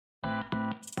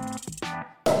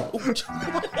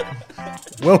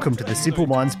Welcome to the Simple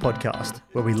Minds podcast,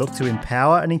 where we look to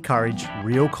empower and encourage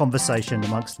real conversation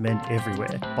amongst men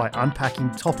everywhere by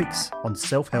unpacking topics on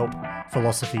self-help,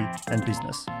 philosophy, and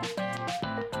business.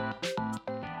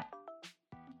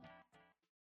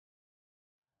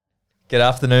 Good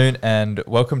afternoon and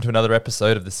welcome to another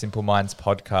episode of the Simple Minds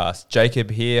podcast.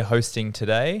 Jacob here hosting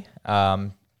today.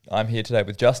 I'm here today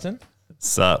with Justin.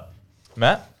 Sup?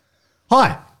 Matt.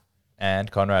 Hi. And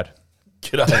Conrad.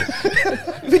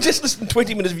 G'day. We just listened to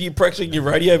 20 minutes of you practicing your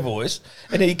radio voice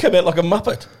and then you come out like a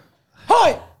Muppet.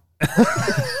 Hi.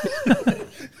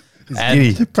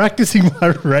 And Practicing my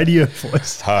radio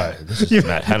voice. Hi, this is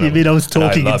Matt Hannon. You mean I was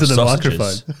talking into the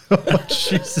sausages. microphone? Oh,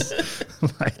 Jesus.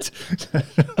 Mate.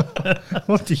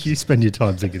 What do you spend your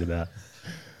time thinking about?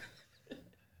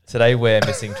 today we're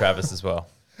missing Travis as well,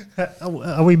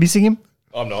 Are we missing him?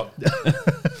 I'm not.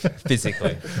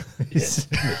 physically.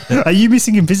 Are you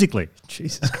missing him physically?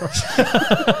 Jesus Christ.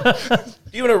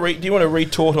 Do you want to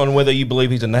retort on whether you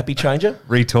believe he's a nappy changer?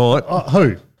 Retort.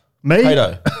 Who? Me?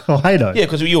 Hato. Oh, Hato. Yeah,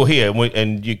 because you were here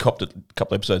and you copped it a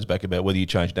couple of episodes back about whether you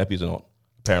change nappies or not.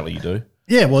 Apparently you do.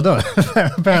 Yeah, well, no.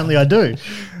 Apparently I do.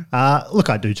 Look,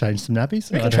 I do change some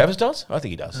nappies. You reckon Travis does? I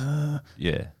think he does.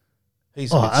 Yeah,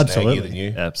 He's a bit absolutely. snaggier than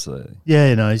you. absolutely.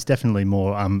 Yeah, no, he's definitely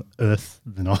more earth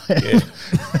than I am. Yeah.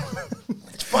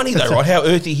 It's funny though, right, how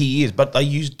earthy he is, but they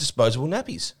use disposable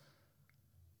nappies.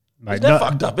 Mate, Isn't that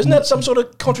fucked up? Isn't that some sort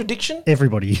of contradiction?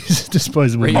 Everybody uses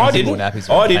disposable Reusable I nappies. didn't. nappies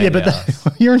I are a didn't. pain Yeah, in but the ass.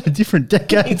 you're in a different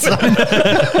decade, son.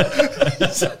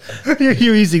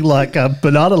 You're using like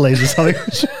banana leaves or something.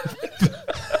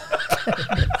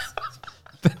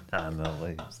 Banana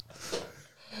leaves.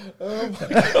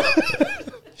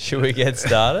 Should we get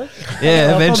started? Yeah,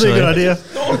 Probably eventually. a good idea.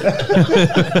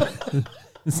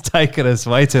 It's taken us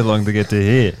way too long to get to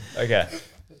here. Okay.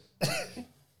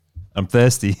 I'm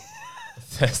thirsty.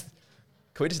 Can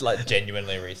we just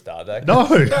genuinely restart that? No.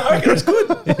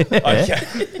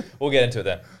 Okay. We'll get into it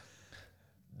then.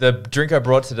 The drink I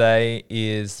brought today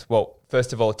is, well,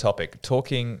 first of all, topic,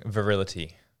 talking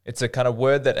virility. It's a kind of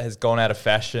word that has gone out of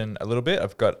fashion a little bit.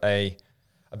 I've got a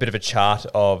bit of a chart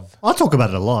of, I talk about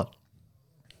it a lot.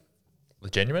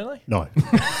 genuinely? No.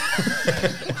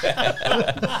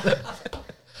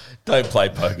 Don't play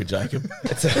poker, Jacob.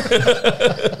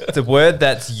 It's a word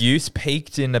that's use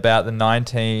peaked in about the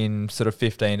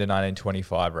 1915 to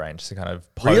 1925 range. So kind of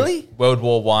Really? World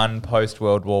War One, post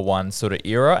World War One sort of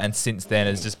era, and since then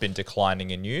has just been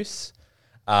declining in use.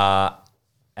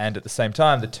 And at the same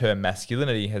time, the term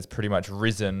masculinity has pretty much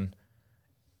risen,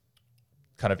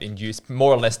 kind of in use.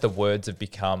 More or less, the words have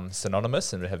become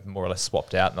synonymous and have more or less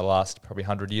swapped out in the last probably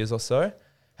 100 years or so.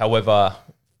 However,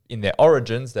 in their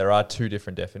origins, there are two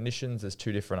different definitions. There's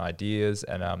two different ideas,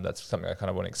 and that's something I kind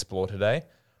of want to explore today.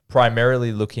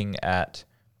 Primarily looking at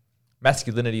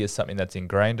masculinity as something that's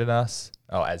ingrained in us,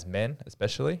 as men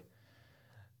especially.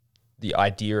 The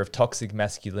idea of toxic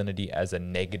masculinity as a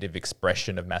negative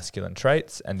expression of masculine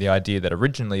traits, and the idea that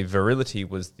originally virility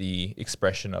was the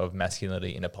expression of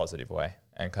masculinity in a positive way,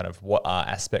 and kind of what are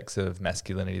aspects of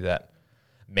masculinity that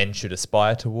men should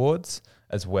aspire towards,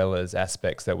 as well as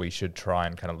aspects that we should try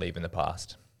and kind of leave in the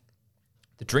past.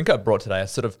 The drink I brought today, I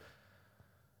sort of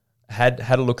had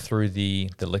a look through the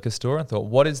liquor store and thought,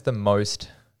 what is the most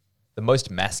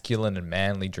masculine and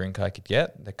manly drink I could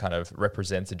get that kind of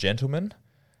represents a gentleman?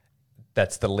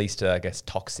 That's the least, I guess,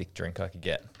 toxic drink I could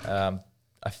get.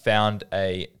 I found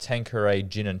a Tanqueray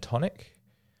gin and tonic,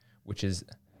 which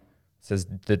says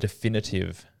the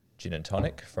definitive gin and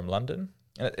tonic from London.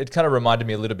 And it kind of reminded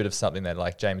me a little bit of something that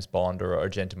like James Bond or a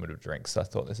gentleman would drink. So I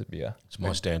thought this would be It's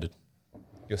my standard.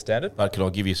 your standard. But can I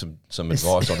give you some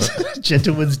advice on it?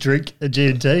 Gentleman's drink, a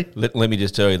G&T. Let me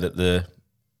just tell you that the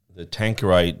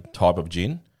Tanqueray type of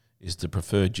gin is the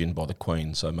preferred gin by the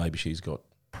Queen, so maybe she's got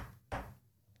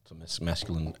some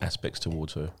masculine aspects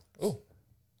towards her. Oh,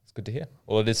 it's good to hear.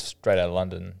 Well, it is straight out of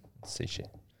London, Seaship.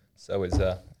 So is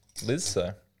Liz,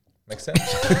 so makes sense.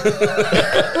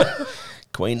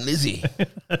 Queen Lizzie.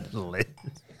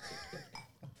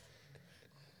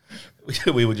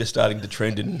 We were just starting to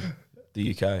trend in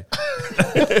the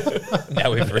UK.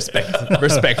 Now we've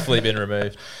respectfully been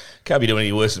removed. Can't be doing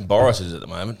any worse than Boris is at the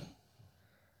moment.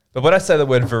 But when I say the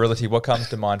word virility, what comes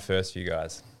to mind first for you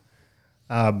guys?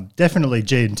 Definitely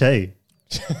G&T.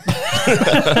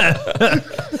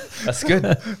 That's good.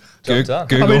 Job done.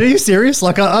 I mean, are you serious?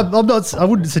 Like, I'm not. I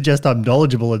wouldn't suggest I'm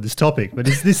knowledgeable in this topic, but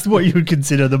is this what you would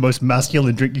consider the most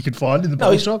masculine drink you could find in the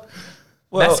bottle shop?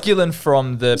 Well, Masculine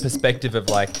from the perspective of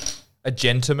like a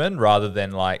gentleman rather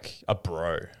than like a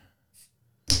bro.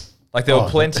 Like there were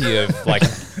plenty of like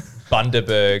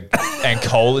Bundaberg and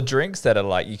cola drinks that are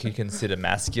like you could consider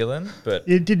masculine, but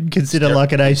You didn't consider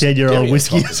like an 18-year-old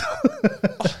whiskey.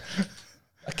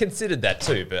 I considered that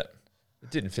too, but it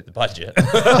didn't fit the budget.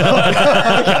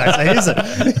 Okay, so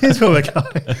here's where we're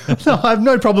going. No, I have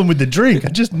no problem with the drink. I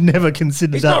just never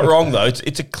considered He's that. not wrong though.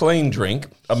 It's a clean drink.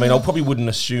 I mean, I probably wouldn't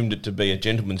assumed it to be a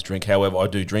gentleman's drink. However, I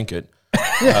do drink it.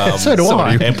 So do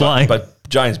I. somebody- But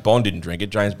James Bond didn't drink it.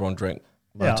 James Bond drank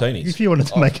Yeah, martinis. if you wanted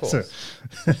to Of make course. it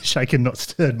a shaken, not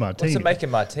stirred martini. To make a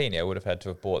martini, I would have had to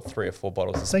have bought 3 or 4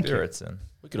 bottles of Thank you. spirits in.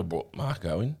 We could have brought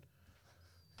Marco in.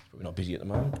 Probably not busy at the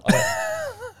moment.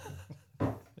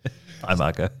 Hi,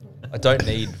 Marco. I don't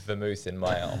need vermouth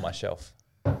on my shelf.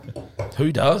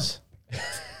 Who does?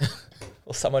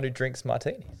 Or someone who drinks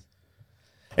martinis.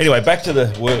 Anyway, back to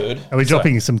the word. Are we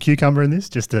dropping some cucumber in this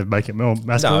just to make it more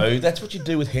masculine? No, that's what you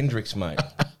do with Hendrix, mate.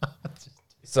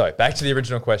 So back to the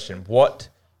original question. What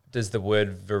does the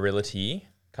word virility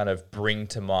kind of bring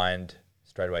to mind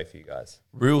straight away for you guys?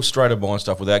 Real straight of mind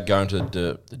stuff without going to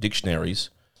the dictionaries.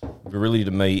 Virility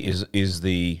to me is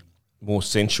the more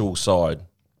sensual side.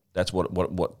 That's what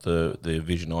the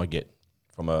vision I get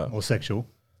from a Or sexual.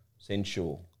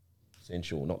 sensual,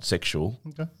 not sexual.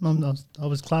 Okay. I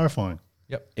was clarifying.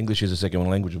 English is a second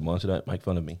language of mine, so don't make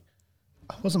fun of me.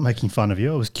 I wasn't making fun of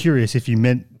you. I was curious if you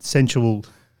meant sensual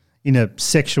in a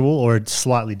sexual or a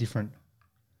slightly different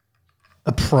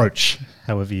approach,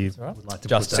 however you would like to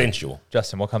Just put that. Sensual.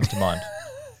 Justin, what comes to mind?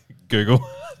 Google.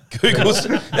 Google's,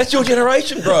 that's your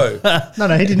generation, bro. No,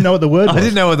 he didn't know what the word was. I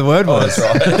didn't know what the word Oh, was.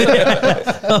 that's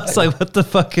right. I was like, what the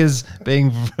fuck is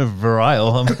being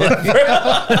virile? I'm like,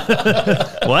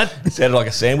 what? Sounded like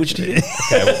a sandwich to you.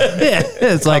 Yeah,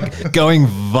 it's like going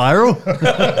viral.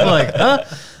 Like, huh?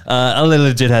 I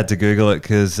legit had to Google it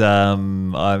because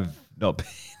I've not been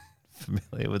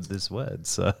familiar with this word.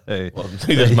 So Well, I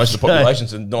think that's most of the population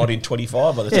since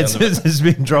 1925 by the it's, sound of it. it's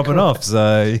been dropping off.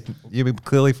 So you're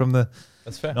clearly from the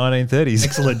That's fair. 1930s.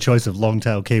 Excellent choice of long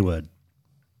tail keyword.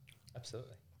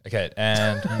 Absolutely. Okay,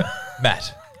 and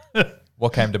Matt,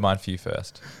 what came to mind for you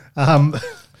first?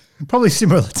 Probably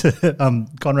similar to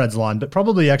Conrad's line, but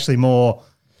probably actually more,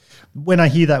 when I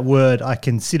hear that word, I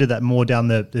consider that more down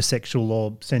the sexual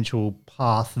or sensual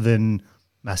path than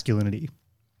masculinity.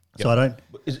 So I don't...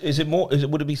 Is it more?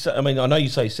 Would it be? I mean, I know you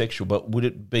say sexual, but would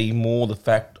it be more the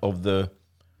fact of the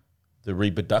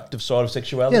reproductive side of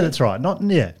sexuality? Yeah, that's right.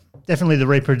 Definitely the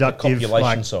reproductive, copulation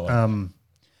like, side.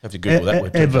 Have to Google that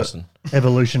word, too, Justin.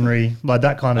 evolutionary, like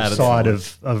that kind of That's side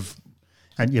nice. of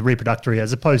and reproductory,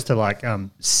 as opposed to like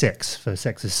sex for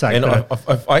sex's sake. And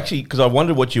But I actually, because I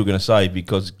wondered what you were going to say,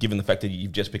 because given the fact that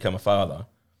you've just become a father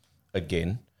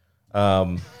again,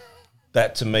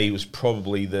 that to me was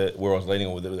probably where I was leaning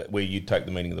on with it, where you'd take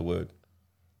the meaning of the word.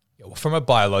 From a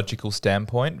biological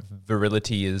standpoint,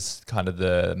 virility is kind of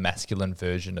the masculine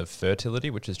version of fertility,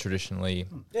 which is traditionally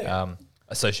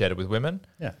associated with women.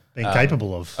 yeah, being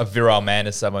capable of. A virile man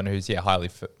is someone who's highly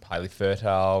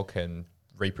fertile, can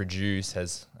reproduce,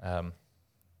 is a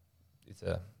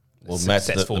Well, Matt's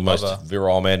successful the most lover,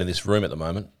 virile man in this room at the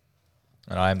moment.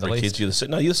 and I am the 3 least. kids, you're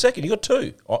the second. You got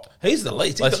 2. Oh, he's the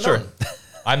least. He's That's got true. none.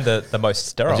 I'm the most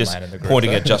sterile Just man in the group.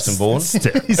 pointing though. at Justin Bourne. He's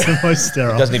the most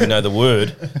sterile. Doesn't even know the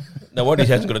word. No wonder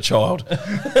he hasn't got a child.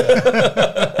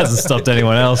 Hasn't stopped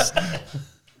anyone else.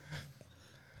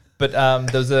 But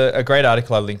there was a great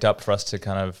article I linked up for us to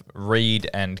kind of read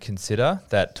and consider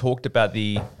that talked about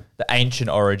the ancient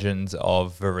origins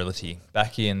of virility.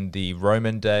 Back in the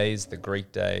Roman days, the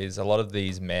Greek days, a lot of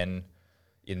these men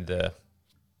in the,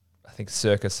 I think,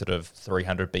 circa sort of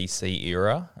 300 BC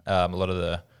era, a lot of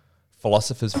the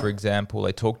philosophers, for example,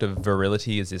 they talked of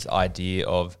virility as this idea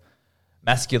of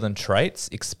masculine traits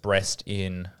expressed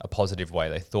in a positive way.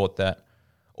 They thought that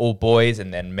all boys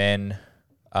and then men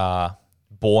are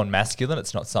born masculine.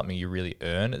 It's not something you really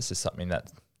earn. It's just something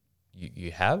that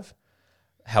you have.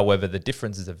 However, the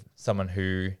difference is of someone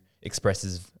who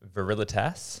expresses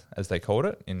virilitas, as they called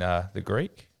it in the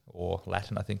Greek or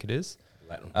Latin, I think it is,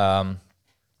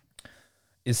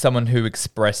 is someone who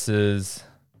expresses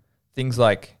things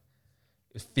like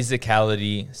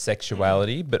physicality,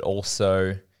 sexuality, but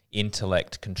also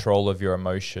intellect, control of your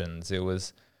emotions. It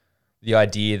was the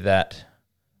idea that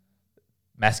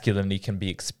masculinity can be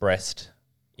expressed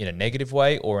in a negative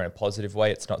way or in a positive way.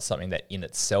 It's not something that in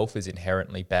itself is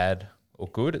inherently bad or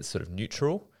good. It's sort of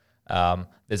neutral.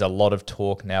 There's a lot of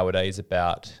talk nowadays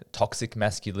about toxic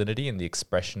masculinity and the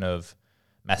expression of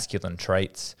masculine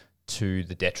traits to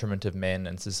the detriment of men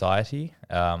and society.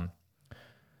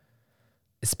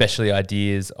 Especially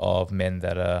ideas of men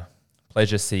that are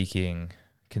pleasure-seeking,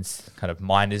 kind of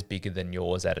mine is bigger than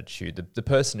yours attitude. The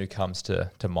person who comes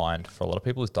to mind for a lot of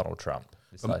people is Donald Trump.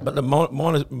 But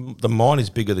the mine is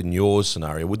bigger than yours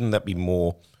scenario. Wouldn't that be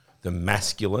more the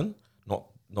masculine, not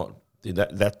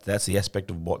that's the aspect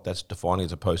of what that's defining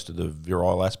as opposed to the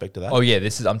virile aspect of that? Oh yeah,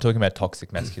 I'm talking about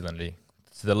toxic masculinity.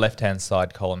 So the left-hand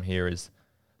side column here is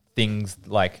things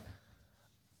like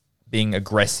being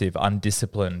aggressive,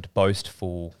 undisciplined,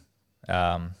 boastful,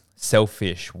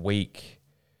 selfish, weak,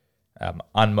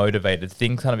 unmotivated,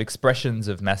 things, kind of expressions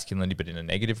of masculinity, but in a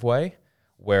negative way.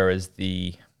 Whereas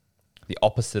the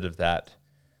opposite of that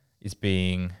is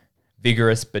being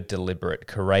vigorous but deliberate,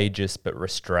 courageous but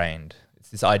restrained. It's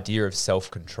this idea of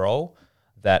self-control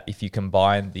that if you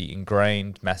combine the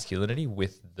ingrained masculinity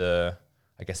with the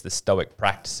stoic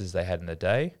practices they had in the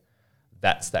day,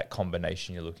 that's that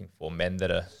combination you're looking for. Men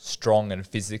that are strong and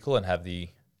physical and have the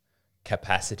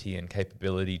capacity and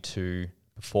capability to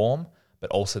perform, but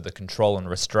also the control and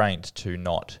restraint to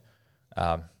not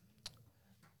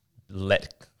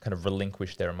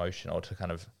relinquish their emotion, or to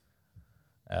kind of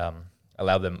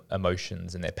allow them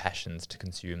emotions and their passions to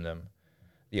consume them.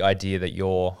 The idea that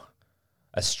you're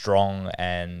a strong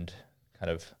and kind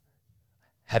of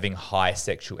having high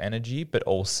sexual energy, but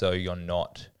also you're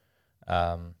not,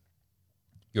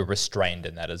 you're restrained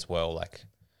in that as well. Like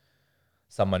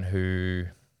someone who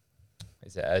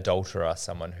is an adulterer,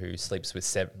 someone who sleeps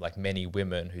with many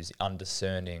women, who's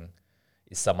undiscerning,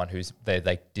 is someone who's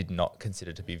they did not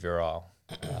consider to be virile.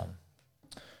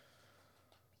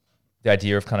 The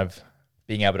idea of kind of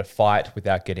being able to fight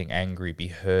without getting angry, be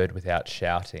heard without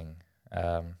shouting,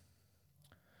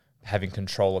 having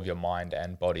control of your mind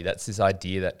and body. That's this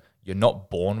idea that you're not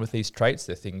born with these traits,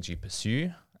 they're things you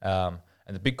pursue. And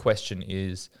the big question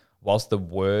is, whilst the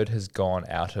word has gone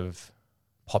out of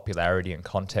popularity and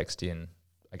context in,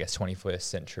 21st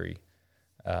century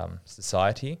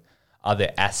society, are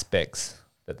there aspects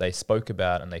that they spoke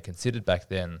about and they considered back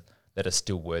then that are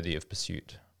still worthy of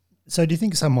pursuit? So do you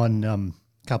think someone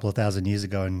a couple of thousand years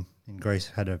ago in Greece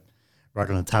had a write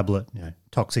on a tablet,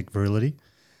 toxic virility,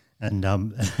 and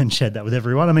shared that with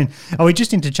everyone? I mean, are we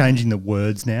just interchanging the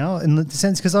words now in the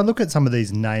sense, because I look at some of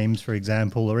these names, for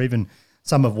example, or even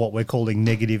some of what we're calling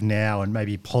negative now and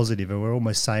maybe positive, and we're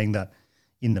almost saying that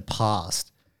in the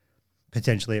past,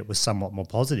 potentially it was somewhat more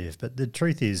positive. But the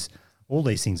truth is, all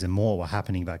these things and more were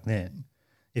happening back then.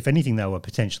 If anything, they were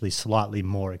potentially slightly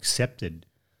more accepted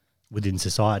within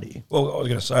society. Well, I was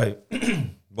going to say,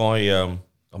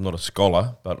 I'm not a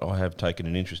scholar, but I have taken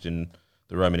an interest in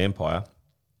the Roman Empire.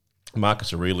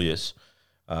 Marcus Aurelius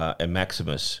and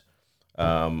Maximus.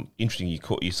 Interesting,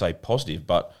 you say positive,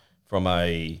 but from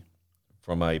a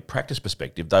practice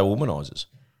perspective, they were womanizers.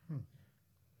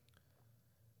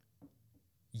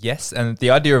 Yes, and the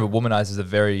idea of a womanizer is a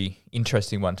very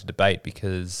interesting one to debate,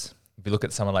 because if you look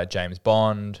at someone like James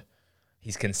Bond,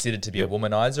 he's considered to be a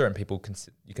womanizer, and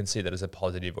you can see that as a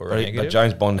positive or a negative. But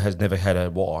James Bond has never had a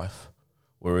wife,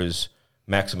 whereas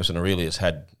Maximus and Aurelius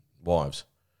had wives.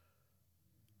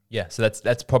 Yeah, so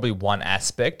that's probably one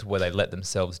aspect where they let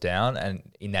themselves down, and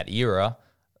in that era,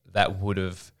 that would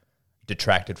have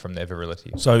detracted from their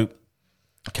virility. So,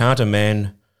 can't a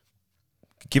man,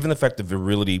 given the fact that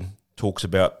virility talks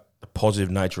about the positive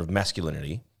nature of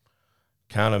masculinity,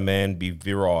 can't a man be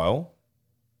virile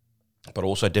but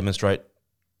also demonstrate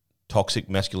toxic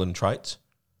masculine traits?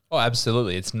 Oh,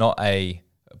 absolutely. It's not a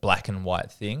black and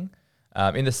white thing.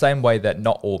 In the same way that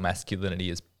not all masculinity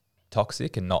is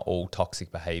toxic and not all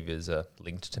toxic behaviors are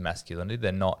linked to masculinity,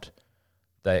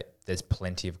 there's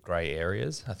plenty of grey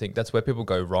areas. I think that's where people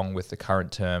go wrong with the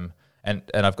current term. And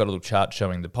I've got a little chart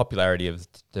showing the popularity of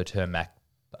the term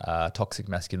toxic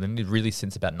masculinity. Really,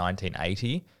 since about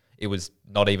 1980, it was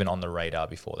not even on the radar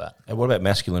before that. And what about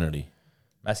masculinity?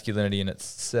 Masculinity in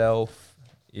itself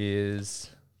is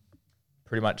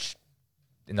pretty much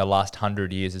in the last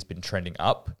 100 years has been trending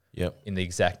up. Yep. In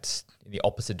the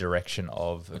opposite direction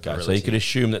of virility. So you could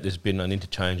assume that there's been an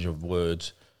interchange of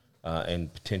words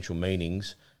and potential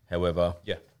meanings. However,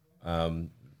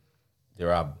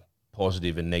 there are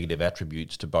positive and negative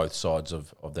attributes to both sides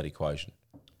of that equation.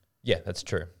 Yeah, that's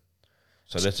true.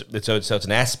 So it's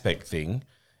an aspect thing.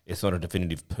 It's not a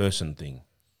definitive person thing.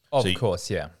 Of course,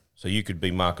 yeah. So you could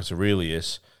be Marcus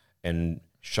Aurelius and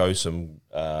show some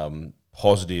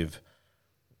positive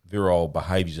virile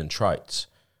behaviours and traits,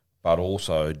 but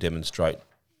also demonstrate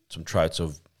some traits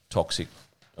of toxicity.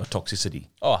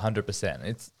 Oh, 100%.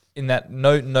 It's in that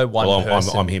no one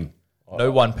person. I'm him. No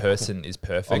one person is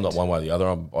perfect. I'm not one way or the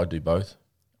other. I do both.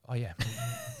 Oh, yeah.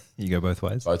 You go both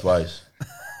ways? Both ways.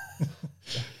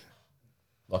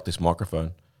 Like this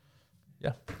microphone.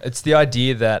 Yeah. It's the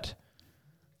idea that,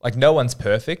 like, no one's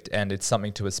perfect and it's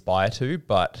something to aspire to,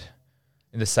 but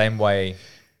in the same way,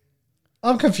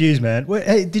 I'm confused, man. Wait,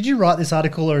 hey, did you write this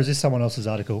article or is this someone else's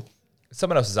article?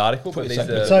 Someone else's article, but these Put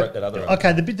are So, wrote that other article.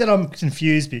 okay, the bit that I'm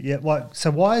confused bit, yeah.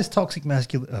 Why is toxic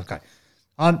masculinity? Okay,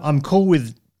 I'm cool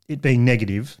with it being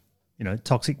negative. You know,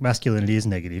 toxic masculinity is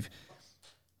negative.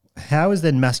 How is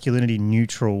then masculinity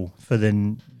neutral for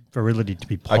then virility to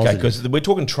be positive? Okay, because we're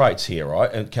talking traits here,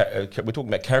 right? And we're talking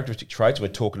about characteristic traits. We're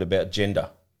talking about gender.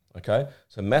 Okay,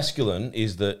 so masculine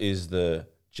is the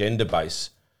gender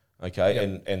base.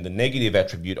 Okay, and the negative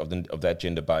attribute of that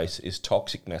gender base is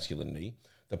toxic masculinity.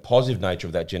 The positive nature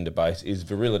of that gender base is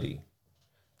virility.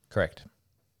 correct.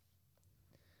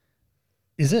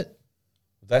 Is it?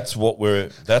 That's what we're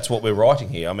writing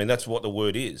here. I mean, that's what the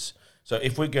word is. So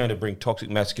if we're going to bring toxic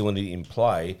masculinity in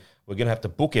play, we're going to have to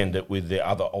bookend it with the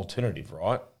other alternative,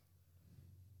 right?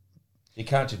 You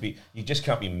just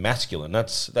can't be masculine.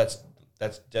 That's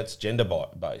gender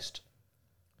based.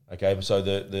 Okay, so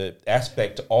the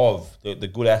aspect of the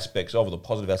good aspects of, or the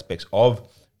positive aspects of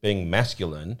being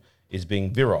masculine is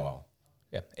being virile.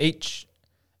 Yeah. Each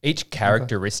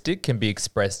characteristic can be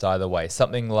expressed either way.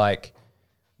 Something like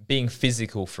being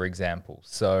physical, for example.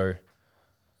 So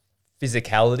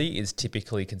physicality is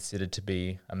typically considered to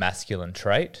be a masculine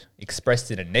trait.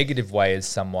 Expressed in a negative way as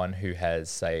someone who has,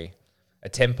 say, a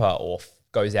temper or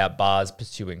goes out bars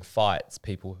pursuing fights,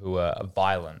 people who are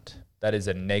violent. That is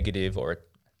a negative or a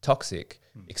toxic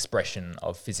expression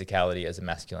of physicality as a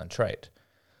masculine trait.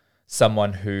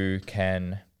 Someone who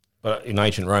can... But in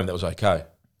ancient Rome, that was okay.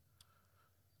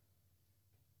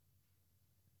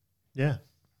 Yeah.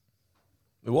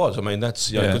 It was. I mean,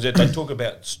 that's because they talk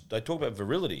about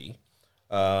virility.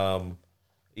 Virile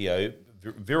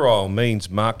means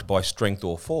marked by strength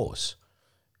or force.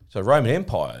 So Roman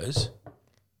empires,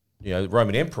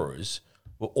 Roman emperors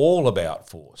were all about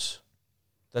force.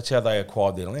 That's how they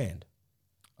acquired their land.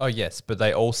 Oh, yes, but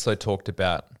they also talked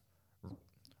about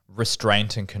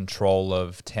restraint and control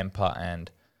of temper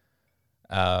and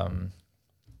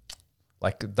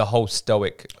like the whole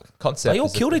Stoic concept. They all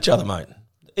killed each other, mate.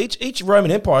 Each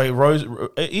Roman emperor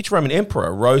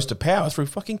rose to power through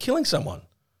fucking killing someone.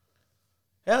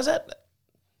 How's that?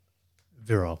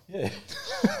 Virile. Yeah.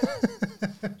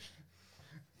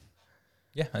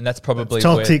 Yeah, and that's probably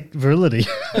Toxic virility.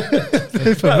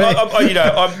 For me.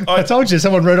 I I told you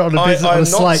someone wrote it on a business on I'm a not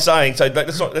slate. saying so.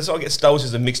 Let's not get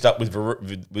stoicism mixed up with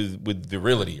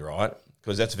virility, right?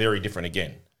 Because that's very different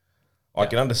again. I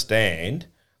can understand.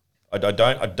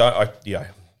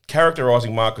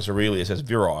 Characterizing Marcus Aurelius as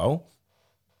virile,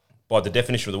 by the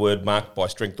definition of the word, marked by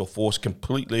strength or force,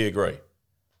 completely agree.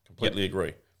 Completely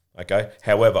agree. Okay.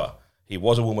 However, he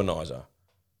was a womanizer,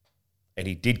 and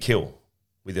he did kill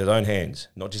with his own hands,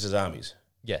 not just his armies.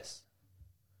 yes.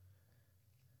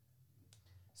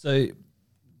 So,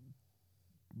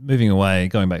 moving away,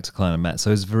 going back to Klein and Matt. So,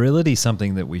 is virility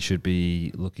something that we should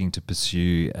be looking to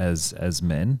pursue as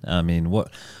men? I mean,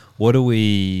 what do we?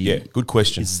 Yeah, good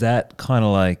question. Is that kind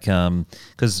of like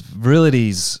because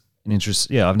virility's an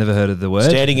interest? Yeah, I've never heard of the word.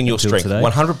 Standing in your until strength, today.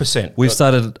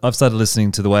 100%. I've started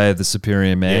listening to The Way of the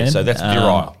Superior Man. Yeah, so that's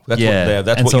virile. That's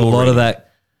and what so a you're lot of reading. that.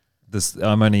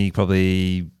 I'm only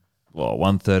probably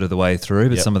 1/3 of the way through,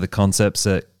 but Yep. some of the concepts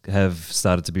that have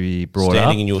started to be brought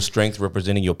Standing up, in your strength,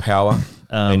 representing your power,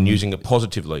 and using it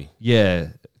positively.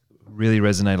 really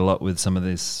resonate a lot with some of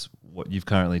this. What you've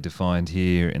currently defined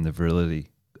here in the virility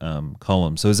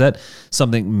column. So is that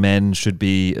something men should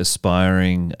be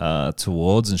aspiring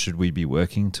towards, and should we be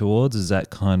working towards? Is that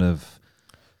kind of...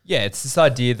 Yeah, it's this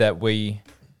idea that we,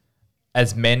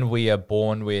 as men, we are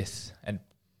born with, and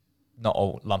not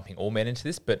all, lumping all men into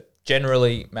this, but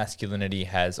generally masculinity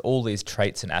has all these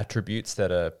traits and attributes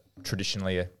that are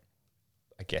traditionally, I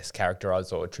guess,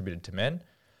 characterized or attributed to men,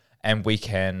 and we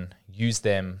can use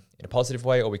them in a positive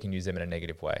way or we can use them in a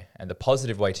negative way. And the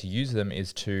positive way to use them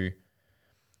is to,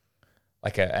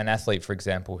 like an athlete, for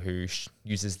example, who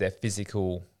uses their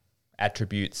physical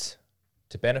attributes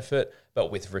to benefit,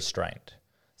 but with restraint.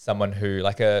 Someone who,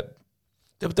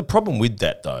 The problem with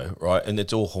that, though, right, and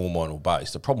it's all hormonal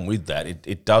based, the problem with that,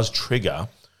 it does trigger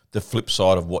the flip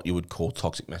side of what you would call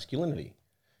toxic masculinity.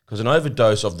 Because an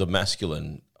overdose of the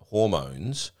masculine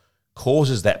hormones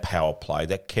causes that power play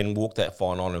that can walk that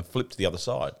fine line and flip to the other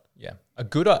side. yeah, a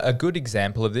good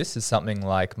example of this is something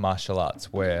like martial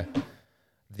arts, where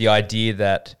the idea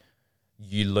that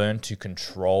you learn to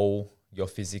control your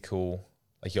physical,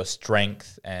 like your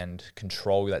strength, and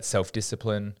control that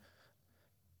self-discipline.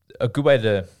 A good way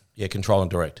to... Yeah, control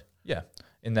and direct. Yeah,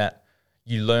 in that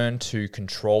you learn to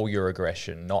control your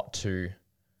aggression, not to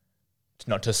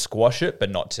squash it, but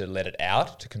not to let it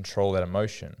out, to control that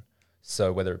emotion.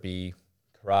 So whether it be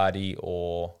karate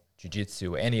or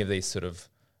jiu-jitsu or any of these sort of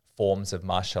forms of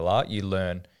martial art, you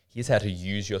learn here's how to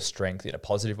use your strength in a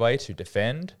positive way to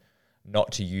defend,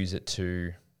 not to use it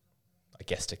to, I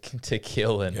guess, to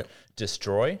kill and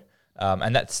destroy.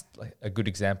 And that's like a good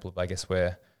example of, I guess,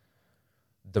 where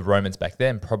the Romans back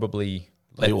then probably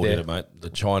They all did it, mate. The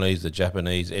Chinese, the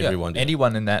Japanese, everyone did it.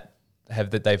 anyone in that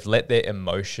they've let their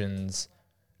emotions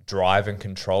drive and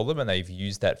control them, and they've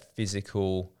used that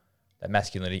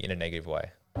masculinity in a negative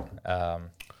way.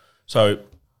 So,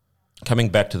 coming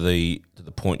back to the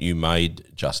point you made,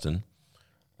 Justin,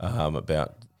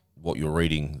 about what you're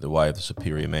reading, The Way of the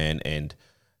Superior Man, and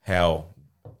how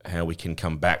we can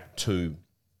come back to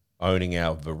owning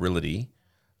our virility,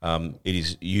 it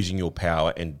is using your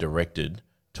power and directed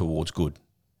towards good.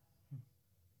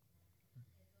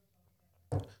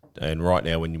 And right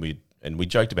now, when we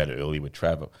joked about it earlier with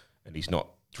Trav, and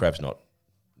Trav's not,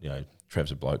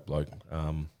 Trav's a bloke.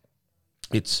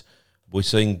 We're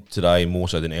seeing today more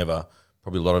so than ever,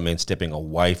 probably a lot of men stepping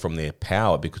away from their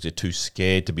power because they're too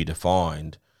scared to be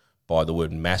defined by the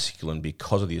word masculine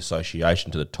because of the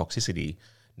association to the toxicity,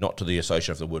 not to the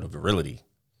association of the word of virility.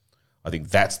 I think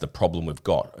that's the problem we've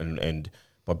got. And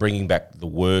by bringing back the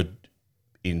word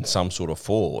in some sort of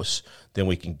force, then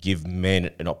we can give men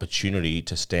an opportunity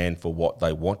to stand for what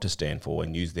they want to stand for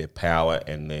and use their power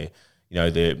and their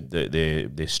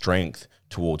strength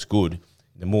towards good.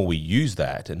 The more we use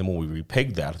that and the more we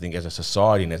repeg that, I think as a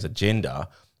society and as a gender,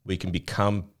 we can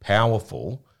become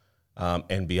powerful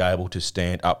and be able to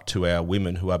stand up to our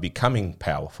women who are becoming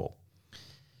powerful.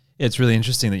 Yeah, it's really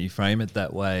interesting that you frame it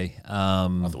that way. I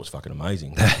thought it was fucking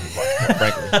amazing,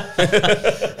 frankly.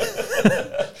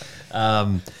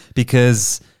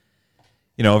 Because,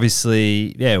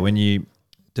 obviously, when you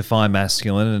define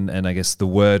masculine and I guess the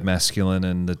word masculine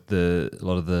and a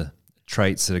lot of the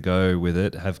traits that go with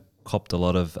it have copped a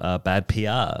lot of bad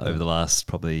PR over the last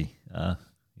probably,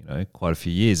 quite a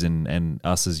few years. And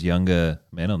us as younger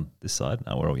men on this side,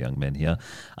 we're all young men here,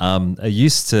 are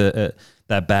used to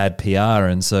that bad PR.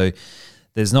 And so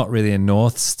there's not really a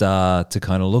North Star to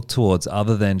kind of look towards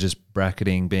other than just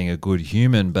bracketing being a good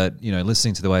human. But,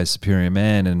 listening to The Way of Superior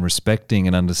Man and respecting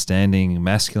and understanding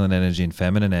masculine energy and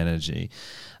feminine energy,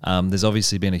 there's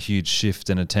obviously been a huge shift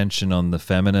and attention on the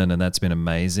feminine, and that's been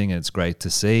amazing. And it's great to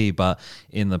see. But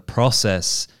in the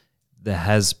process, there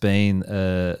has been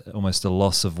almost a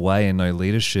loss of way and no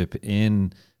leadership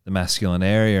in the masculine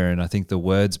area, and I think the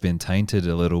word's been tainted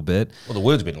a little bit. Well, the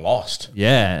word's been lost.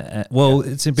 Yeah. Well,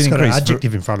 it's been It's got an increased.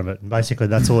 adjective in front of it. And basically,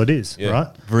 that's all it is,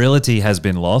 right? Virility has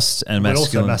been lost, and But also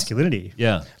masculine. masculinity.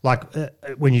 Yeah, Like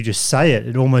when you just say it,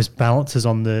 it almost balances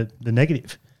on the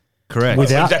negative. correct.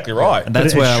 Without- That's exactly right. And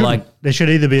that's But it where I shouldn't. like. There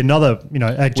should either be another,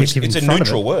 adjective It's in a front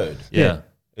neutral of it. word. Yeah.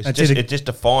 It It just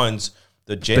defines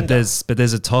the gender. But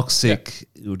there's a toxic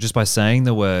just by saying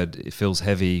the word, it feels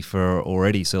heavy for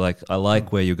already. So like I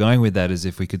like where you're going with that is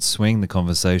if we could swing the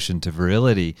conversation to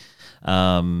virility,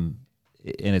 and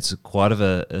it's quite of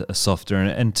a softer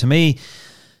and to me,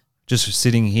 just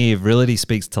sitting here, virility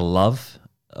speaks to love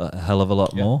a hell of a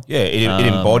lot more. Yeah, it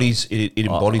embodies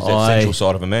that sensual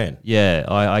side of a man. Yeah,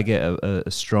 I get a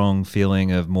strong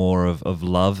feeling of more of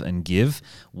love and give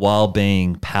while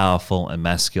being powerful and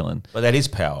masculine. But that is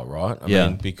power, right? I Yeah.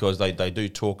 mean, because they do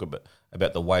talk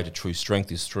about the way to true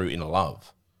strength is through inner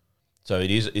love. So it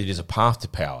is a path to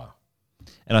power.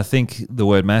 And I think the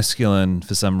word masculine,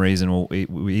 for some reason, or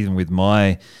even with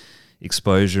my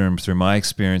exposure and through my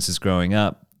experiences growing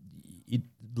up,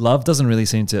 love doesn't really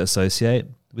seem to associate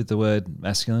with the word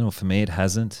masculine, or for me it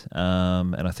hasn't.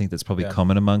 And I think that's probably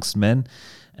common amongst men.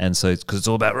 And so it's because it's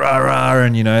all about rah-rah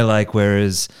and,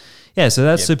 whereas, so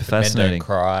that's super Men fascinating. don't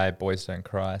cry, boys don't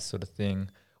cry, sort of thing.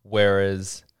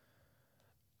 Whereas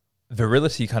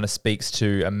virility kind of speaks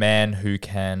to a man who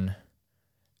can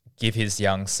give his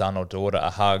young son or daughter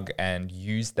a hug and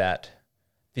use that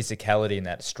physicality and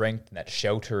that strength and that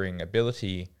sheltering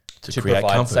ability to create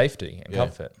provide comfort. safety and Yeah.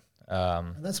 comfort.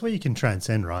 And that's where you can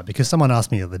transcend, right? Because someone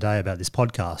asked me the other day about this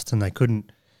podcast, and they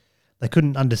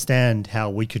couldn't understand how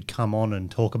we could come on and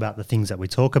talk about the things that we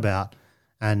talk about.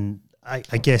 And I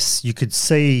guess you could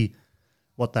see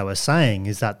what they were saying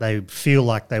is that they feel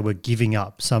like they were giving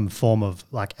up some form of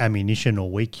like ammunition or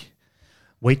weakness.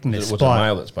 It was a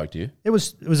male that spoke to you. It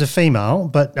was a female,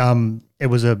 but it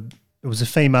was a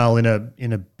female in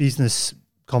a business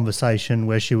conversation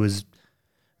where she was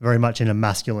very much in a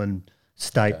masculine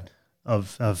state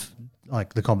of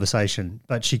like the conversation,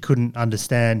 but she couldn't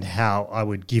understand how I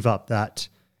would give up that,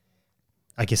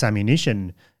 I guess,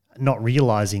 ammunition, not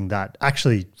realizing that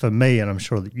actually for me, and I'm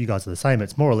sure that you guys are the same,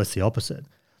 it's more or less the opposite.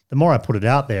 The more I put it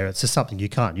out there, it's just something you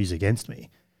can't use against me.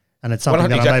 And it's something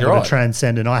that I'm exactly able right. to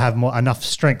transcend, and I have enough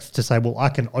strength to say, well, I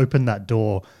can open that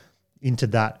door into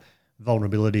that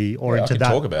vulnerability or I into can that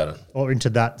talk about it. or into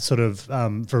that sort of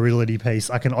virility piece,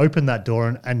 I can open that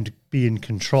door and be in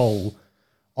control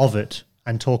of it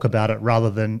and talk about it rather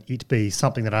than it be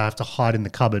something that I have to hide in the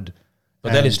cupboard.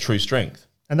 But that is true strength.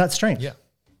 And that's strength. Yeah.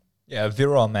 Yeah, a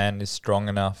virile man is strong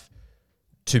enough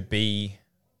to be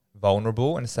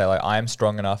vulnerable and say, like, I am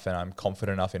strong enough and I'm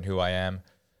confident enough in who I am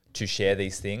to share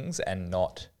these things and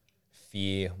not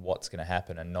fear what's going to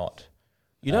happen and not...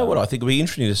 You know what? I think it'd be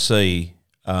interesting to see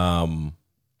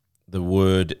the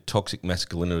word toxic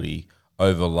masculinity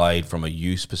overlaid from a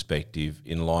use perspective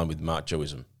in line with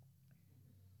machoism.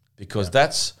 Because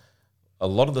that's a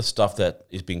lot of the stuff that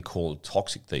is being called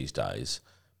toxic these days.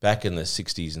 Back in the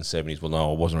 60s and 70s, well,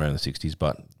 no, I wasn't around the 60s,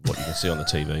 but what you can see on the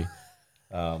TV,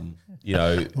 you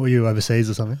know... Were you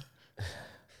overseas or something?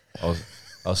 I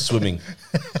was swimming.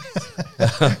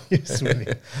 You're swimming.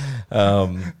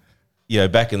 You know,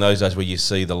 back in those days where you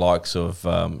see the likes of,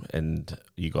 and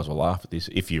you guys will laugh at this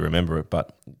if you remember it,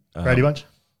 but... Brady Bunch?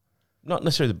 Not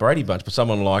necessarily the Brady Bunch, but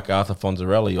someone like Arthur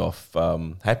Fonzarelli off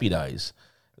Happy Days,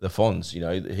 the Fonz, you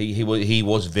know, he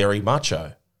was very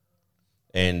macho.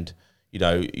 And, you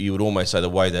know, you would almost say the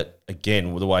way that,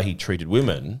 again, the way he treated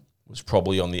women was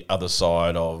probably on the other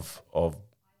side of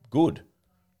good.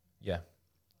 Yeah.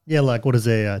 Yeah, like what is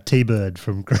a T-Bird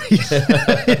from Greece? Is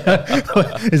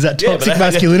that Yeah, toxic but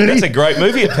masculinity? That's a great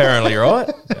movie, apparently,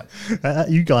 right?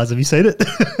 You guys, have you seen it?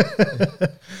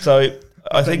 So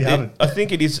I think you haven't. I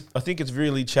think it's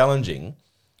really challenging,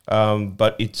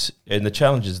 but the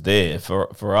challenge is there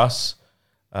for us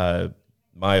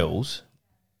males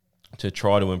to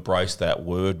try to embrace that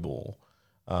word more.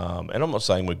 And I'm not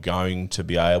saying we're going to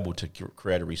be able to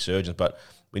create a resurgence, but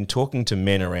when talking to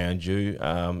men around you,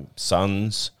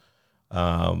 sons, you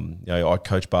know, I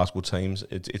coach basketball teams.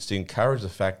 It's to encourage the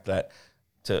fact that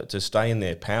to stay in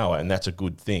their power, and that's a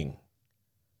good thing.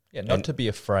 Yeah, not to be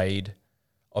afraid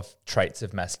of traits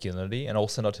of masculinity and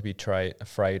also not to be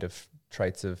afraid of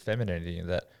traits of femininity.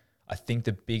 That I think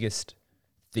the biggest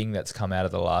thing that's come out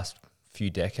of the last few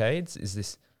decades is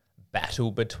this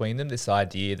battle between them, this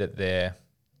idea that they're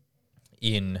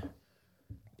in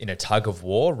a tug of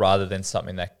war rather than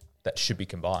something that should be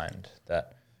combined.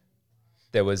 That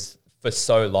there was, for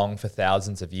so long, for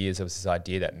thousands of years, there was this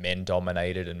idea that men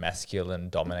dominated and masculine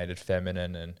dominated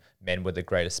feminine and men were the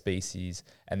greater species.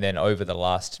 And then over the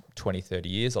last 20, 30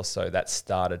 years or so, that's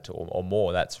started to, or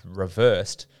more, that's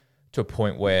reversed to a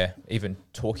point where even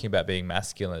talking about being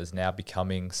masculine is now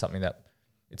becoming something that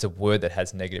it's a word that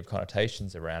has negative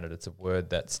connotations around it. It's a word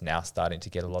that's now starting to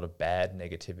get a lot of bad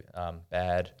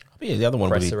bad. Yeah, the other one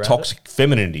would press be around toxic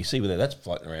femininity. See whether that's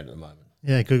floating around at the moment.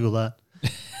 Yeah, Google that.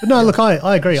 But no, look,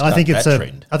 I agree. I think it's that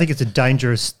trend. a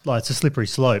dangerous, like it's a slippery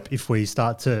slope if we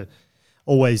start to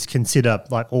always consider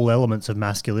like all elements of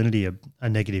masculinity a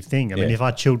negative thing. I mean, Yeah. if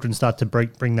our children start to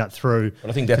bring that through, But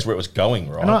I think that's where it was going,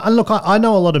 right? and look, I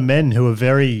know a lot of men who are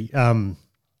very,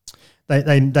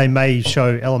 they may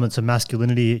show elements of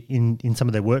masculinity in some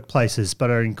of their workplaces,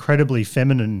 but are incredibly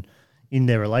feminine in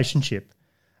their relationship,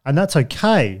 and that's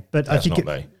okay. But That's I think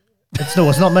not me. it's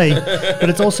not me, but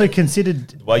it's also considered.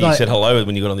 The way you said hello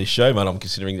when you got on this show, man, I'm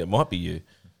considering that might be you.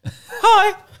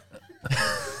 Hi.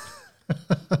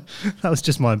 That was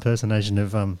just my impersonation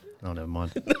of Oh, never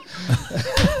mind.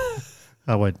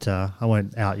 I won't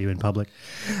out you in public.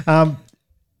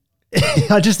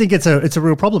 I just think it's a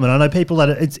real problem, and I know people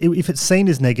that if it's seen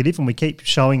as negative, and we keep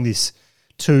showing this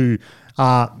to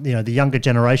the younger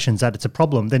generations that it's a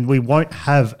problem, then we won't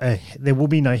have there will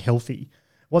be no healthy.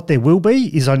 What there will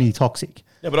be is only toxic.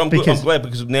 Yeah, but I'm glad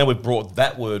because now we've brought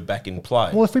that word back in play.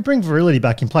 Well, if we bring virility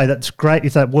back in play, that's great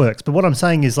if that works. But what I'm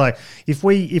saying is, like, if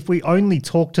we only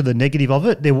talk to the negative of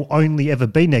it, there will only ever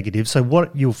be negative. So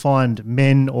what you'll find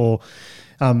men or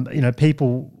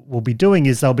people will be doing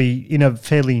is they'll be in a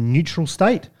fairly neutral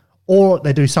state, or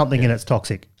they do something and it's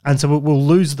toxic, and so we'll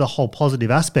lose the whole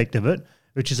positive aspect of it,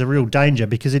 which is a real danger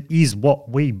because it is what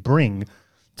we bring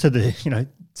to the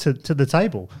to the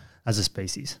table as a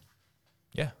species.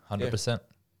 Yeah, 100%.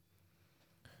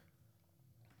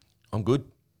 I'm good.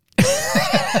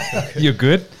 You're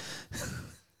good.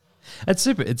 It's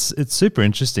super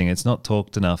interesting. It's not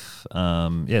talked enough.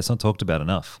 It's not talked about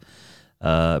enough.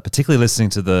 Particularly listening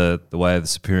to the way of the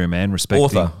superior man, respecting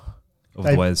Author. of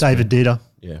the way of the David Dieter.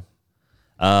 Yeah.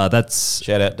 that's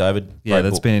Shout out, David. yeah, Great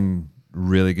that's book. been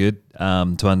really good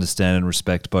to understand and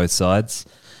respect both sides.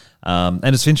 And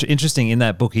it's interesting in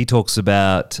that book. He talks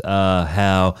about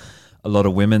how a lot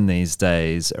of women these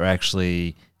days are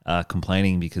actually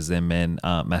complaining because their men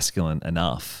aren't masculine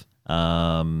enough.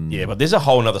 Yeah, but there's a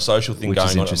whole other social thing Which is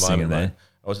going on at the interesting moment,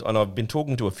 in mate. And I've been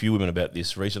talking to a few women about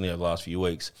this recently over the last few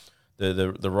weeks.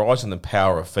 the rise in the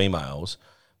power of females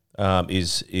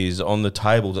is on the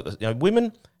table. That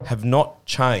women have not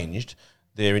changed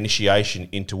their initiation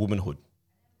into womanhood.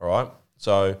 All right,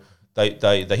 so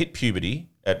they hit puberty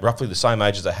at roughly the same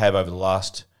age as they have over the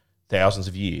last thousands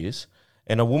of years,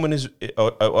 and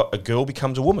a girl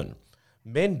becomes a woman.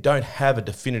 Men don't have a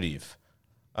definitive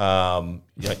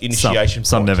initiation.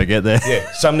 Some point. never get there.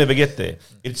 Yeah, some never get there.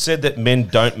 It's said that men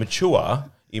don't mature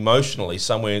emotionally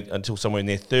until somewhere in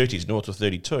their 30s, north of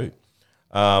 32.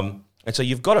 And so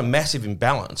you've got a massive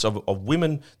imbalance of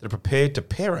women that are prepared to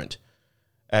parent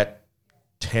at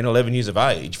 10, 11 years of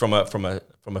age from a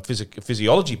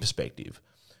physiology perspective,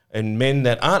 and men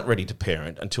that aren't ready to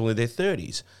parent until in their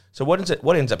 30s. So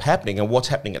what ends up happening, and what's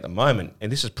happening at the moment, and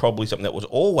this is probably something that was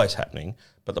always happening,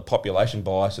 but the population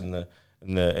bias and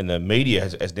the media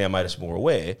has now made us more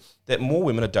aware that more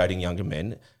women are dating younger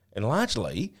men, and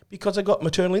largely because they've got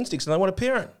maternal instincts and they want to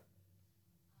parent.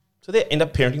 So they end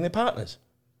up parenting their partners.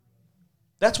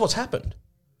 That's what's happened.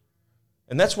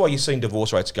 And that's why you're seeing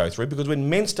divorce rates go through, because when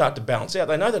men start to balance out,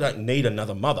 they know they don't need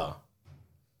another mother,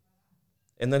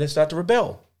 and then they start to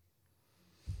rebel.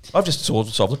 I've just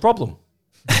solved the problem.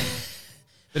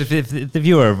 But if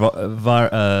you were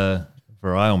a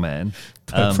virile man,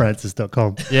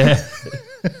 Francis.com. yeah,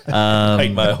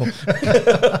 Hate mail.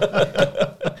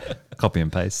 copy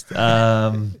and paste.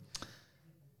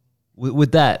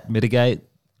 Would that mitigate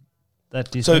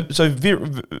that?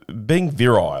 Being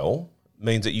virile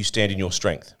means that you stand in your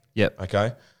strength. Yep.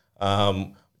 Okay.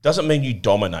 Doesn't mean you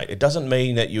dominate. It doesn't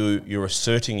mean that you're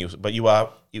asserting but you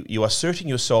are asserting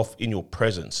yourself in your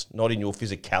presence, not in your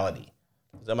physicality.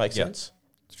 Does that make sense?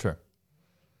 It's true.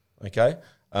 Okay.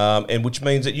 And which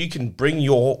means that you can bring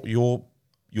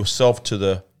yourself to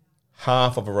the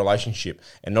half of a relationship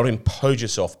and not impose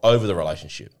yourself over the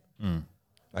relationship.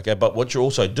 Okay, but what you're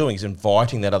also doing is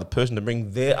inviting that other person to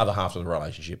bring their other half of the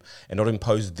relationship and not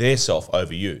impose their self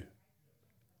over you.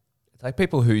 It's like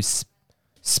people who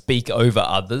speak over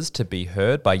others to be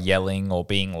heard by yelling or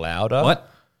being louder.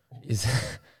 What?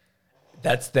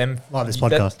 That's them. Like this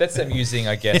podcast. That's them using,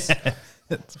 I guess,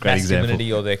 That's a great example.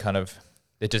 masculinity, or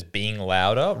they're just being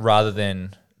louder rather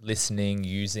than listening,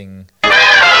 using.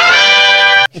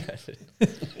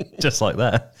 Just like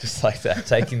that. Just like that,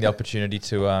 taking the opportunity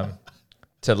to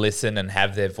listen and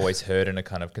have their voice heard in a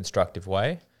kind of constructive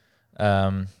way.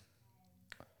 I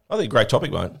think great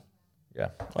topic, mate. Yeah,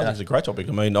 I think it's a great topic.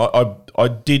 I mean, I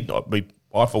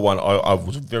for one, I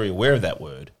was very aware of that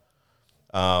word,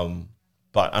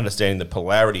 but understanding the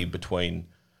polarity between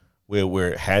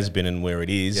where it has been and where it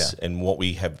is, and what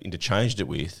we have interchanged it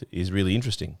with is really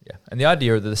interesting. Yeah, and the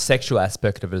idea of the sexual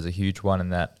aspect of it is a huge one, in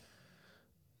that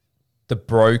the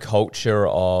bro culture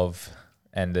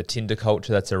and the Tinder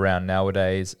culture that's around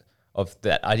nowadays, of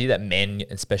that idea that men,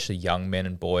 especially young men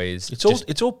and boys,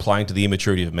 it's all playing to the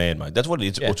immaturity of man, mate. That's what it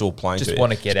is. It's all playing just to.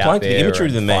 want to get it's out playing there to the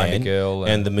immaturity of the and find a man girl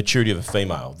and the maturity of a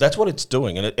female. That's what it's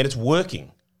doing, and it's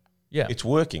working. Yeah, It's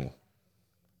working.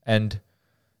 and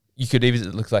you could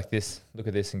even look at this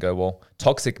and go, well,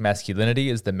 toxic masculinity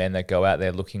is the men that go out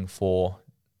there looking for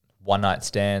one-night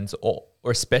stands, or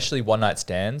especially one-night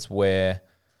stands where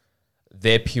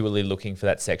they're purely looking for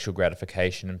that sexual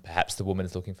gratification, and perhaps the woman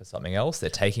is looking for something else. They're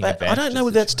taking advantage. I don't know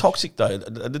whether that's toxic, though.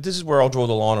 This is where I'll draw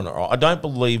the line on it. I don't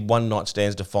believe one-night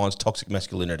stands defines toxic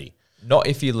masculinity. Not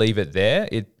if you leave it there.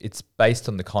 It's based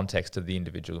on the context of the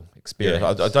individual experience. Yeah,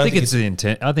 I don't I think it's the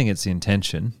intent. I think it's the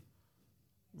intention.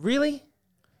 Really?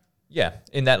 Yeah,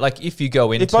 in that, like, if you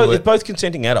go into If both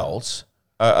consenting adults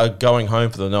are going home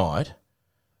for the night,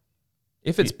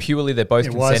 if it's purely they're both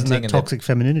Why isn't consenting that and toxic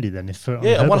femininity then? If on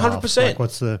Yeah, her 100%. behalf, like,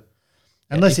 what's the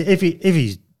unless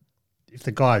if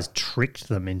the guy's tricked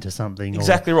them into something?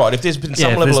 exactly right. If there's been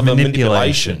some if level there's of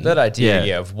manipulation, that idea,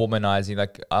 Yeah. of womanizing,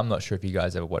 like, I'm not sure if you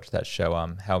guys ever watched that show,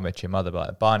 How I Met Your Mother,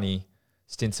 but Barney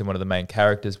Stinson, one of the main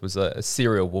characters, was a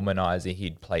serial womanizer.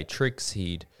 He'd play tricks,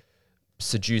 he'd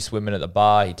seduce women at the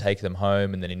bar, he'd take them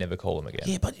home, and then he'd never call them again.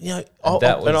 yeah, but I'll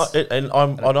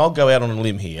go out on a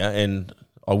limb here, and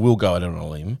I will go out on a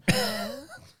limb,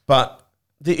 but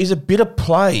there is a bit of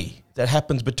play that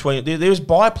happens between. There's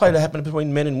byplay that happens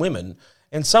between men and women,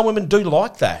 and some women do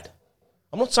like that.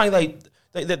 I'm not saying they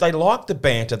like the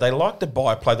banter, they like the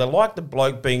byplay, they like the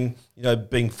bloke being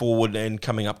forward and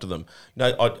coming up to them.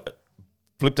 I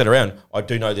flip that around. I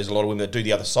do know there's a lot of women that do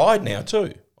the other side now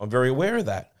too. I'm very aware of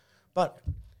that. But,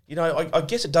 I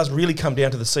guess it does really come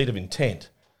down to the seed of intent.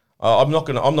 I'm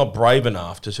not brave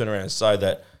enough to turn around and say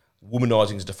that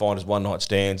womanising is defined as one-night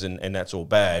stands and that's all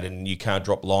bad, and you can't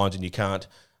drop lines and you can't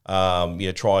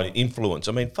try to influence.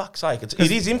 I mean, fuck's sake, it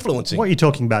is influencing. What you're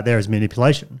talking about there is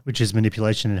manipulation, which is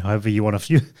manipulation however you want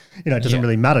to, it doesn't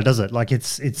really matter, does it? Like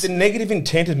it's the negative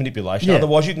intent is manipulation. Yeah.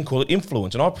 Otherwise, you can call it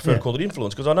influence, and I prefer to call it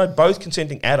influence because I know both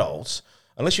consenting adults,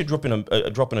 unless you're dropping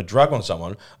a drug on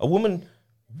someone, a woman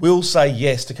will say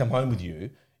yes to come home with you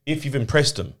if you've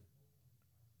impressed them.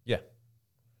 Yeah.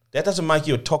 That doesn't make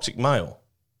you a toxic male.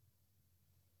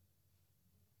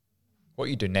 What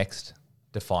you do next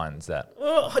defines that.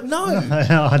 No. I don't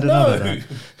know about that.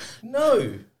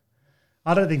 No.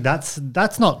 I don't think that's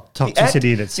not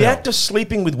toxicity in The itself. act of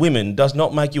sleeping with women does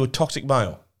not make you a toxic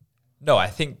male. No, I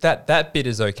think that bit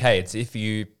is okay. It's if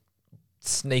you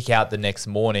sneak out the next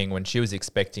morning when she was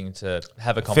expecting to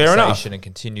have a Fair enough. conversation and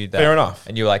continue that. Fair enough.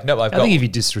 And you're like, no, I think if you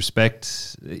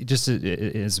disrespect, just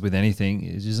as with anything,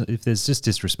 if there's just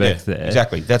disrespect there,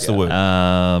 exactly. That's the word.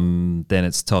 then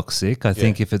it's toxic. I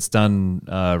think if it's done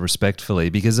respectfully,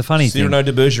 because the funny thing, Cyrano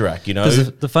de Bergerac,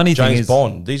 'cause the funny thing James is-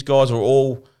 Bond. These guys are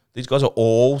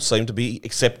all seem to be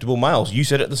acceptable males. You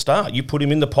said at the start. You put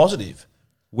him in the positive.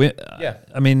 Yeah.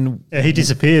 I mean, Yeah, he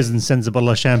disappears and sends a bottle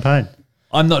of champagne.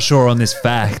 I'm not sure on this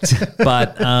fact,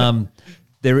 but I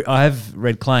have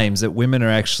read claims that women are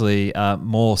actually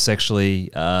more sexually,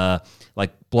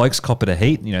 like blokes cop it a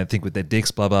heat, think with their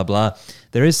dicks, blah, blah, blah.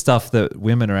 There is stuff that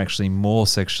women are actually more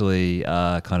sexually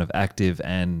kind of active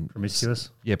and Promiscuous.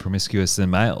 promiscuous than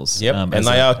males. Yep. And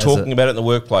they are talking about it in the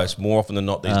workplace more often than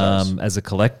not these days. as a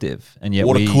collective. And yet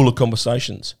Water cooler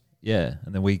conversations. yeah.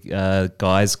 And then we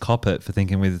guys cop it for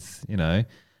thinking with,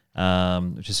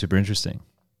 which is super interesting.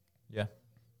 Yeah. Yeah.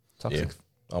 Toxic.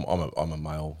 I'm a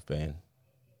male fan.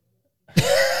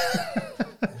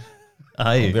 Are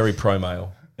I'm you? very pro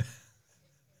male.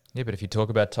 Yeah, but if you talk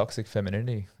about toxic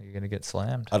femininity, you're going to get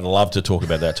slammed. I'd love to talk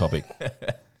about that topic.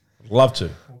 Love to.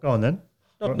 Go on then.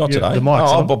 Not You- today. the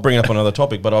mic's on. I'll bring up another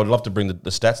topic, but I'd love to bring the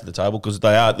stats to the table because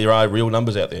there are real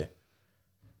numbers out there.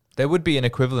 There would be an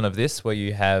equivalent of this where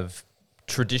you have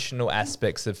traditional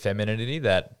aspects of femininity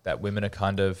that women are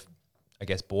kind of, I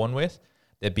guess, born with.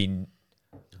 There'd be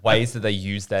ways that they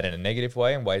use that in a negative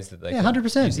way and ways that they Yeah, can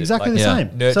 100%. use it, Exactly like, the Yeah.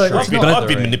 same. nurturing. So it's I've been, not, I've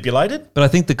been manipulated. But I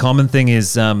think the common thing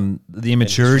is the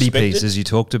immaturity disrespected. piece, as you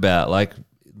talked about. Like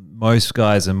most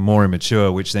guys are more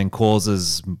immature, which then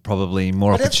causes probably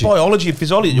more But that's opportunity. biology and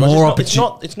physiology. More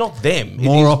It's not them. It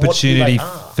More is what opportunity they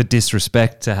are. for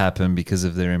disrespect to happen because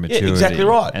of their immaturity. exactly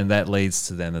right. And that leads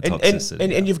to then the And,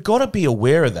 toxicity. and you've got to be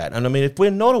aware of that. And I mean, if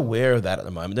we're not aware of that at the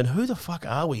moment, then who the fuck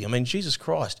are we? I mean, Jesus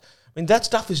Christ. I mean, that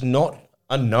stuff is not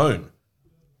unknown.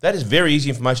 That is very easy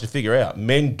information to figure out.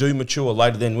 Men do mature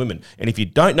later than women. And if you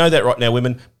don't know that right now,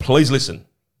 women, please listen.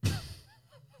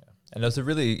 And there's a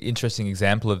really interesting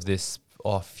example of this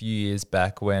a few years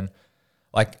back when,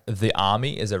 like, the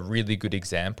army is a really good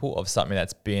example of something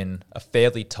that's been a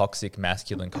fairly toxic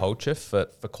masculine culture for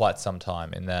quite some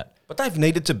time in that. But they've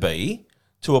needed to be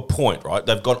to a point, right?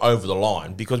 They've gone over the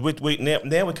line because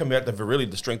now we're coming out to really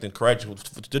the strength and courage.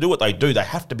 To do what they do, they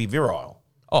have to be virile.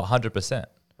 Oh, 100%.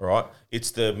 All right,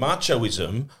 it's the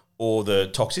machoism or the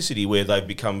toxicity where they've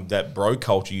become that bro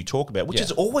culture you talk about, which Yeah.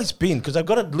 has always been because they've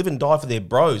got to live and die for their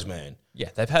bros, man. Yeah,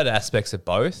 they've had aspects of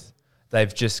both.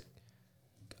 They've just,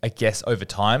 I guess, over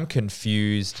time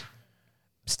confused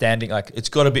standing, like, It's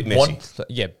got a bit messy.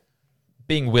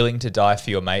 being willing to die for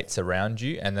your mates around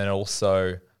you, and then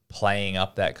also playing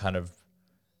up that kind of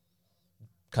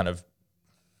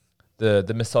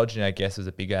the misogyny, I guess, is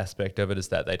a big aspect of it. Is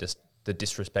that the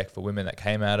disrespect for women that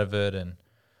came out of it,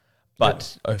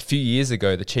 but a few years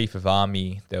ago, the chief of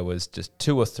army, there was just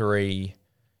 2 or 3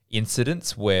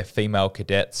 incidents where female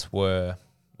cadets were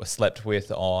slept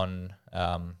with on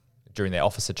during their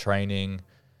officer training,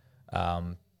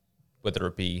 whether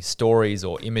it be stories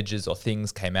or images or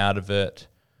things came out of it.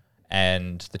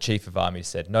 And the chief of army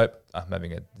said, nope, I'm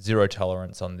having a zero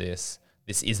tolerance on this.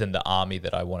 This isn't the army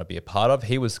that I want to be a part of.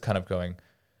 He was kind of going,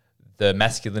 the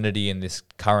masculinity in this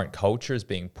current culture is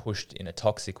being pushed in a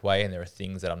toxic way, and there are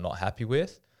things that I'm not happy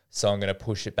with. So I'm going to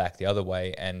push it back the other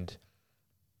way. And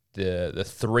the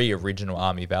 3 original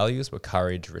army values were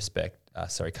courage,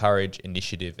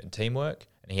 initiative, and teamwork.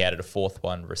 And he added a 4th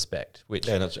one, respect, which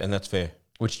that's fair.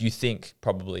 which you think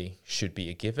probably should be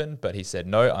a given. But he said,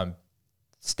 no, I'm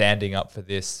standing up for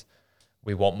this.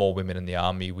 We want more women in the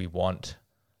army. We want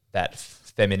that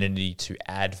femininity to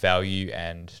add value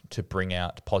and to bring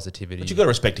out positivity. But you've got to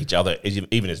respect each other,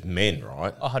 even as men,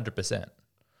 right? 100%.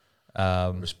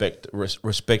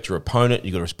 Respect your opponent.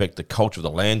 You've got to respect the culture of the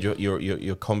land you're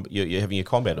having your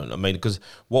combat on. I mean, because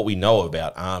what we know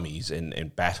about armies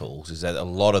and battles is that a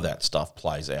lot of that stuff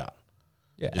plays out.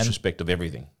 Yeah, Disrespect of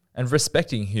everything. and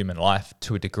respecting human life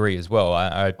to a degree as well.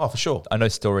 Oh, for sure. I know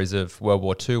stories of World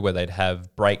War II where they'd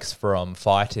have breaks from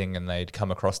fighting and they'd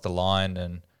come across the line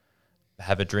and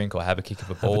have a drink or have a kick of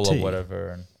a ball or tea. whatever.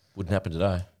 And Wouldn't happen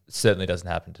today. it certainly doesn't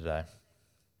happen today.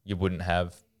 You wouldn't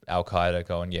have Al-Qaeda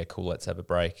going, yeah, cool, let's have a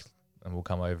break and we'll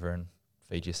come over and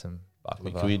feed you some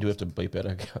baklava. We do have to beep out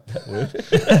that word.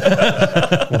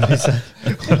 What did he say?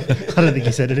 I don't think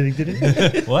he said anything,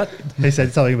 did he? What? He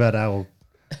said something about Al.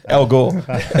 Al Gore.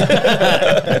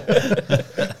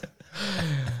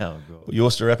 Oh, God.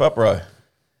 Yours to wrap up, bro.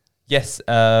 Yes,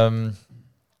 I'd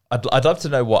love to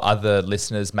know what other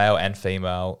listeners, male and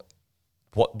female,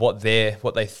 what they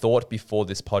thought before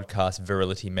this podcast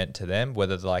virility meant to them.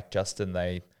 Whether, like Justin,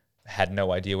 they had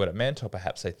no idea what it meant, or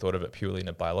perhaps they thought of it purely in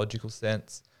a biological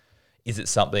sense. Is it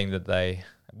something that they?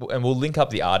 And we'll link up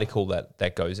the article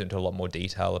that goes into a lot more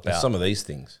detail about Some of these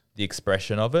things. the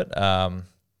expression of it.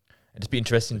 It'd be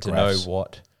interesting to know graphs.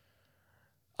 what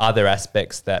other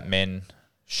aspects that men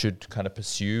should kind of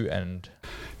pursue and.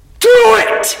 Do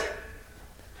it!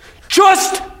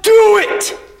 Just do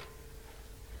it!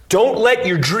 Don't let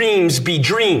your dreams be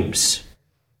dreams.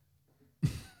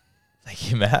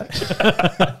 Thank you, Matt.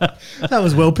 That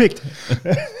was well picked.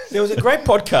 There was a great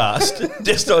podcast,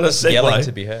 just on a segue. Yelling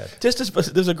to be heard.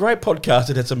 There's a great podcast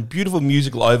that had some beautiful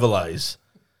musical overlays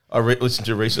I listened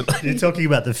to recently. You're talking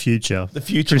about the future. The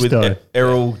future Christo. with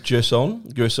Errol Gerson.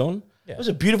 Yeah. It was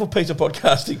a beautiful piece of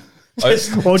podcasting.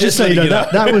 Well, just so you know,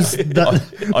 that was that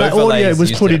audio Overlays was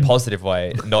used put in in. a positive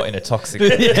way, not in a toxic.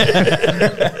 Look,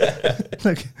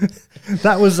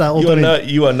 that was all put in.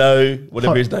 You are no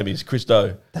whatever his name is,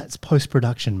 Christo. That's post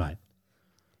production, mate.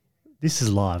 This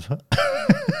is live. Huh?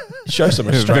 Show some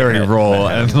restraint. Very man. raw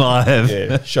and live.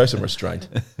 Yeah, show some restraint.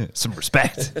 Some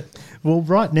respect. Well,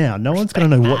 right now, no one's going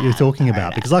to know what you're talking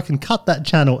about because I can cut that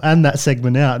channel and that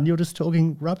segment out, and you're just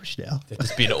talking rubbish now. There's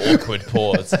just been an awkward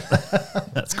pause.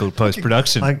 That's called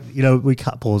post-production. We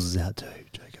cut pauses out too,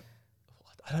 Jacob.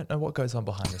 I don't know what goes on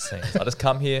behind the scenes. I just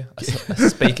come here, I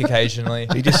speak occasionally.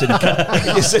 He just said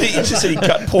he just said he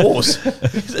cut pause.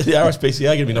 The RSPCA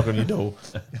going to be knocking on your door.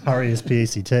 Hurry as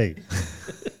PECT.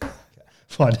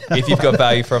 Find out. If you've got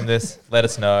value from this, let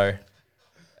us know.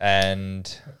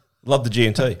 And Love the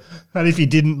GMT. And if you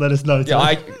didn't, let us know.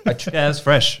 yeah, too. Yeah, it's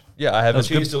fresh. I have a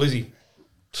Cheers to Lizzie.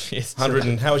 Cheers. 100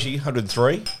 and how is she?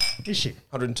 103? Is she?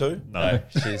 102? No,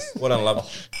 she's Well done,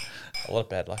 love. a lot of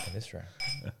bad luck in this room.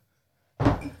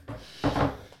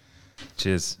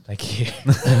 Cheers. Thank you.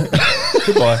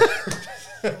 Goodbye.